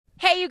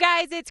Hey you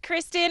guys, it's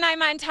Kristen.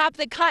 I'm on top of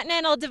the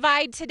Continental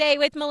Divide today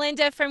with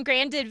Melinda from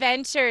Grand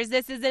Adventures.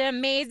 This is an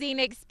amazing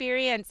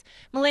experience.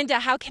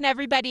 Melinda, how can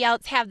everybody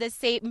else have the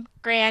same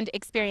grand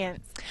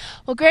experience?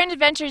 Well, Grand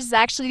Adventures is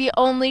actually the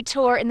only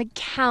tour in the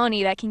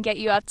county that can get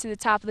you up to the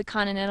top of the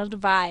Continental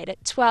Divide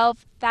at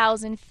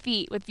 12,000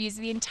 feet with views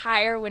of the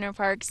entire Winter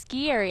Park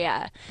ski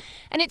area.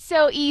 And it's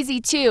so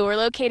easy too. We're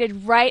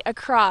located right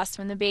across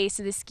from the base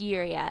of the ski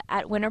area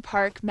at Winter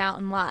Park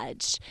Mountain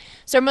Lodge.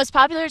 So our most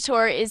popular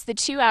tour is the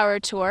 2-hour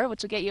tour,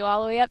 which will get you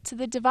all the way up to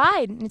the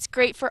Divide. And it's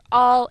great for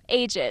all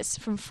ages,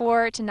 from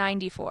 4 to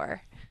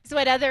 94. So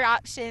what other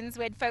options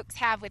would folks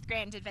have with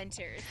Grand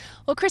Adventures?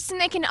 Well, Kristen,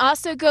 they can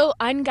also go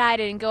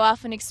unguided and go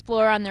off and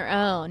explore on their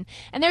own.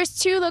 And there's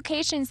 2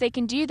 locations they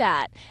can do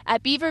that.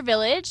 At Beaver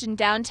Village in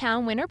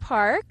downtown Winter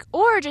Park,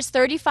 or just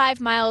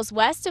 35 miles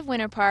west of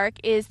Winter Park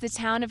is the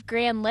town of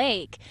Grand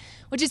Lake,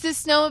 which is the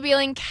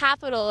snowmobiling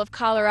capital of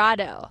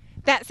Colorado.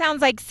 That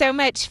sounds like so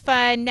much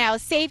fun. Now,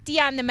 safety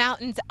on the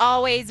mountain's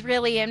always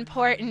really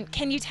important.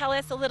 Can you tell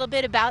us a little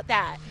bit about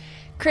that?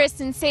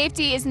 Kristen,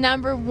 safety is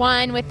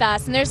 #1 with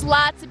us, and there's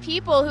lots of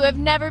people who have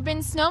never been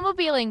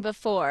snowmobiling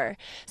before.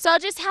 So I'll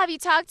just have you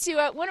talk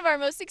to one of our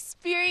most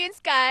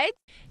experienced guides.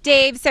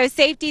 Dave, so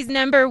safety's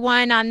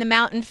 #1 on the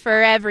mountain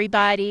for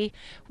everybody.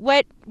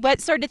 What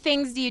sort of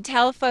things do you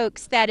tell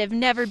folks that have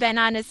never been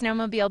on a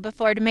snowmobile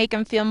before to make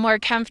them feel more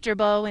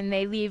comfortable when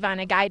they leave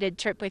on a guided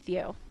trip with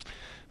you?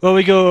 Well,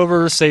 we go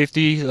over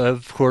safety,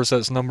 of course,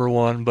 that's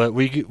 #1, but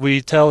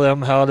we tell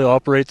them how to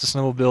operate the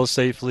snowmobile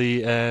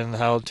safely and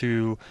how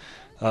to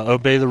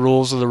obey the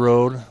rules of the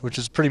road, which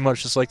is pretty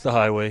much just like the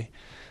highway.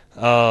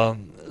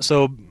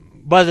 So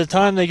by the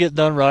time they get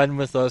done riding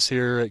with us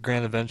here at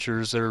Grand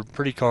Adventures, they're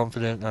pretty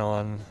confident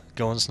on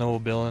going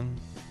snowmobiling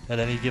at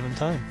any given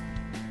time.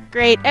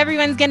 Great.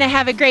 Everyone's going to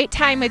have a great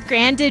time with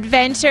Grand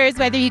Adventures,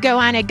 whether you go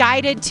on a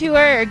guided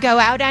tour or go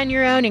out on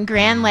your own in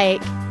Grand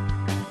Lake.